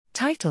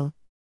Title: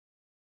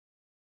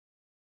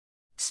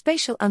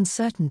 Spatial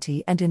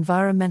Uncertainty and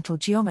Environmental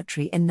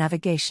Geometry in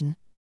Navigation.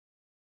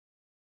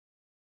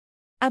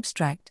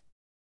 Abstract: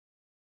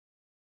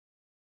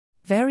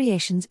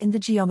 Variations in the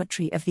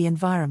geometry of the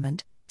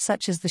environment,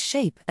 such as the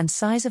shape and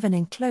size of an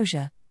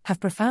enclosure, have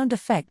profound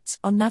effects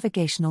on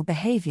navigational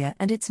behavior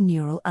and its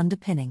neural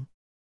underpinning.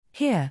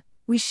 Here,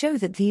 we show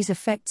that these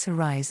effects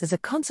arise as a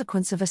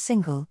consequence of a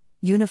single,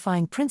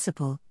 unifying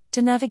principle: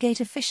 to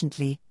navigate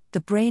efficiently, the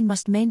brain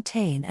must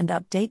maintain and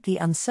update the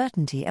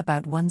uncertainty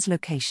about one's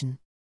location.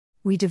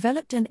 We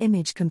developed an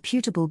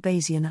image-computable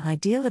Bayesian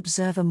ideal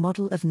observer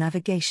model of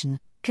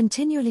navigation,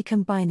 continually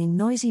combining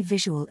noisy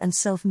visual and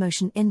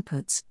self-motion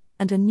inputs,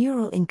 and a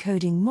neural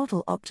encoding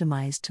model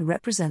optimized to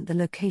represent the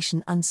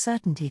location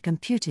uncertainty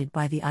computed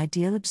by the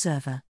ideal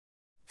observer.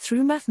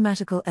 Through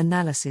mathematical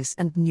analysis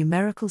and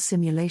numerical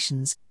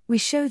simulations, we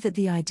show that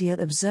the ideal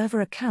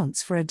observer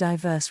accounts for a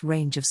diverse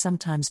range of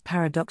sometimes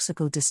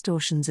paradoxical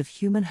distortions of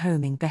human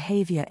homing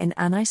behavior in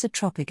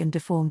anisotropic and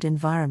deformed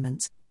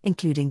environments,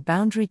 including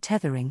boundary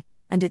tethering,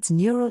 and its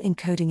neural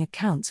encoding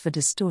accounts for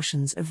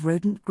distortions of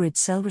rodent grid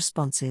cell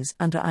responses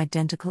under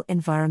identical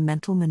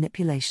environmental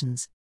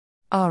manipulations.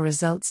 Our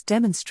results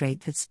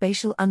demonstrate that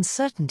spatial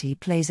uncertainty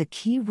plays a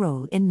key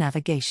role in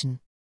navigation.